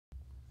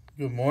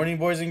Good morning,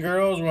 boys and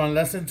girls. We're on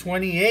lesson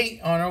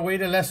 28 on our way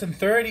to lesson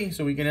 30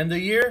 so we can end the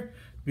year.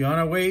 Be on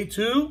our way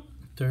to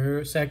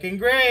second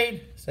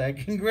grade.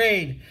 Second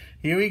grade.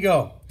 Here we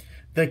go.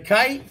 The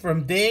Kite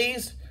from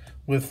Days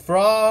with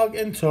Frog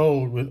and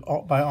Toad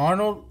by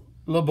Arnold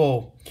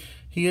LeBeau.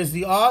 He is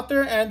the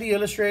author and the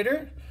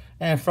illustrator.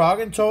 And Frog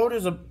and Toad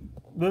is a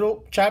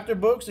little chapter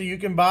book that you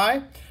can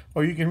buy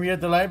or you can read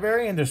at the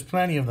library, and there's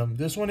plenty of them.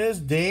 This one is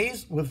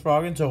Days with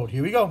Frog and Toad.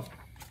 Here we go.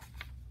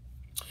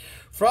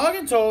 Frog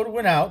and Toad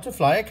went out to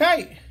fly a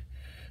kite.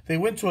 They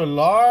went to a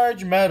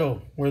large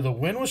meadow where the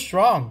wind was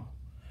strong.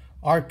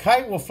 "Our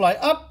kite will fly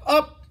up,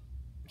 up,"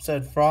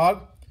 said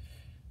Frog.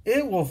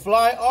 "It will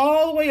fly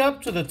all the way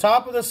up to the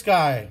top of the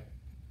sky."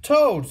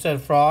 "Toad,"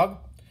 said Frog,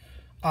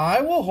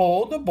 "I will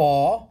hold the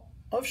ball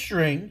of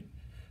string.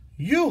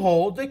 You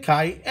hold the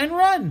kite and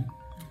run."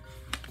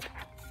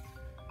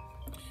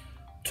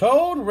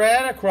 Toad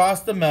ran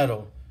across the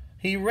meadow.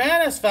 He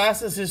ran as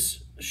fast as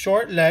his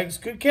short legs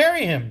could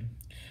carry him.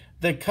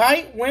 The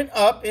kite went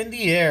up in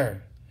the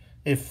air.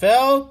 It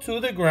fell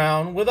to the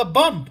ground with a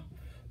bump.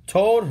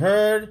 Toad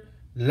heard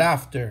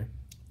laughter.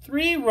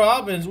 3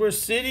 robins were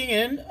sitting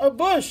in a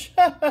bush.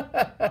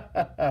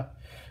 "That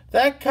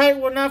kite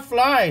will not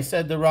fly,"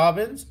 said the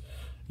robins.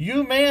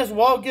 "You may as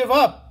well give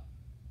up."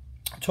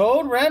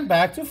 Toad ran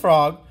back to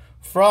Frog.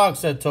 "Frog,"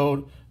 said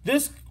Toad,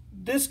 this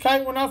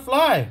kite will not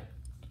fly.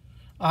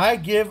 "I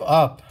give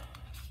up."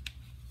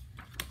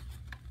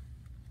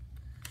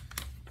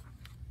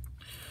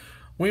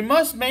 "We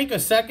must make a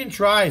second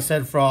try,"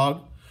 said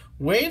Frog.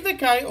 "Wave the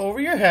kite over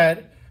your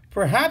head.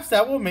 Perhaps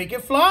that will make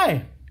it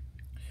fly."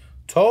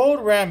 Toad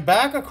ran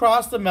back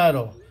across the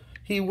meadow.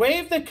 He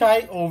waved the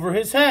kite over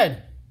his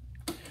head.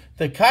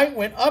 The kite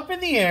went up in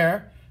the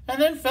air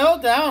and then fell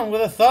down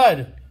with a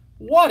thud.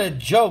 "What a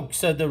joke,"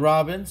 said the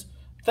robins.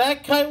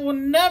 "That kite will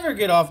never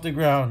get off the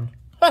ground."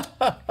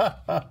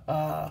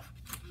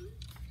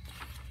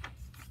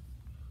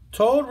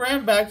 Toad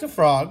ran back to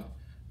Frog.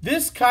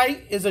 "This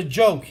kite is a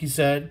joke," he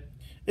said.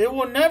 "It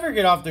will never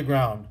get off the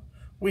ground."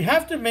 "We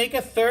have to make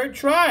a third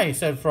try,"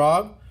 said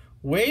Frog.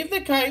 "Wave the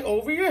kite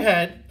over your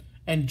head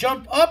and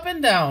jump up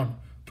and down.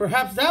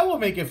 Perhaps that will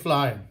make it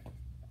fly."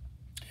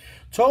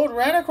 Toad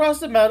ran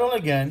across the meadow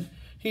again.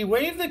 He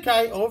waved the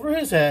kite over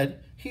his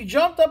head. He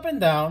jumped up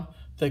and down.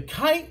 The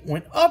kite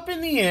went up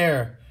in the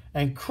air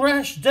and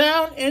crashed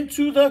down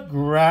into the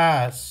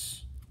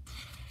grass.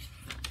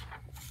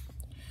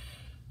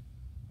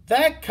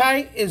 "That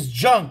kite is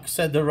junk,"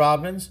 said the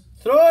robins.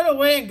 "Throw it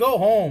away and go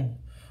home."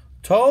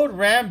 Toad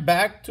ran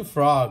back to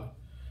Frog.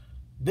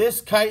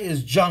 "This kite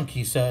is junk,"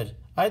 he said.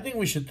 "I think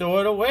we should throw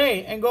it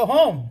away and go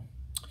home."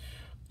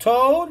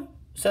 "Toad,"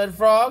 said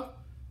Frog,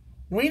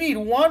 "we need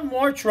one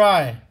more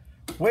try.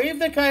 Wave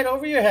the kite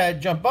over your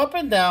head, jump up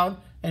and down,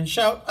 and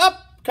shout,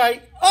 'Up,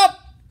 kite, up!'"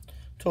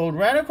 Toad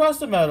ran across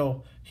the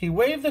meadow. He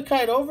waved the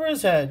kite over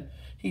his head.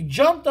 He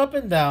jumped up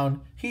and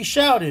down. He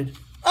shouted,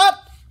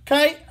 "Up,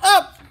 kite,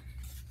 up!"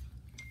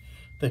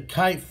 The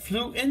kite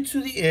flew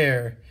into the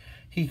air.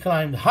 He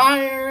climbed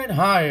higher and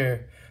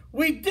higher.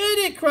 "We did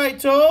it!" cried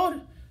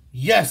Toad.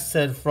 "Yes,"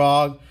 said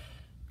Frog.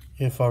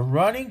 "If a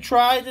running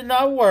try did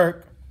not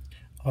work,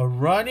 a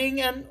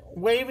running and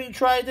waving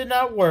try did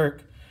not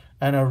work,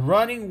 and a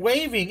running,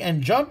 waving,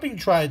 and jumping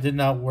try did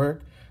not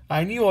work,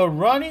 I knew a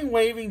running,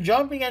 waving,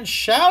 jumping, and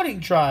shouting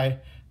try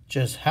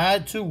just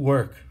had to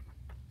work."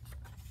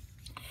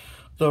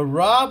 The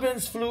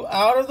robins flew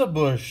out of the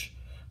bush,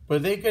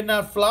 but they could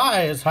not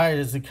fly as high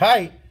as the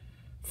kite.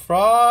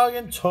 Frog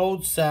and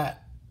Toad sat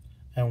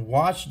and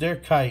watched their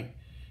kite.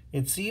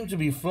 It seemed to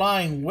be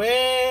flying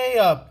way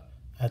up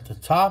at the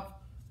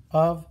top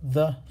of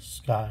the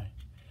sky.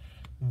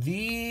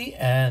 The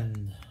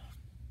end.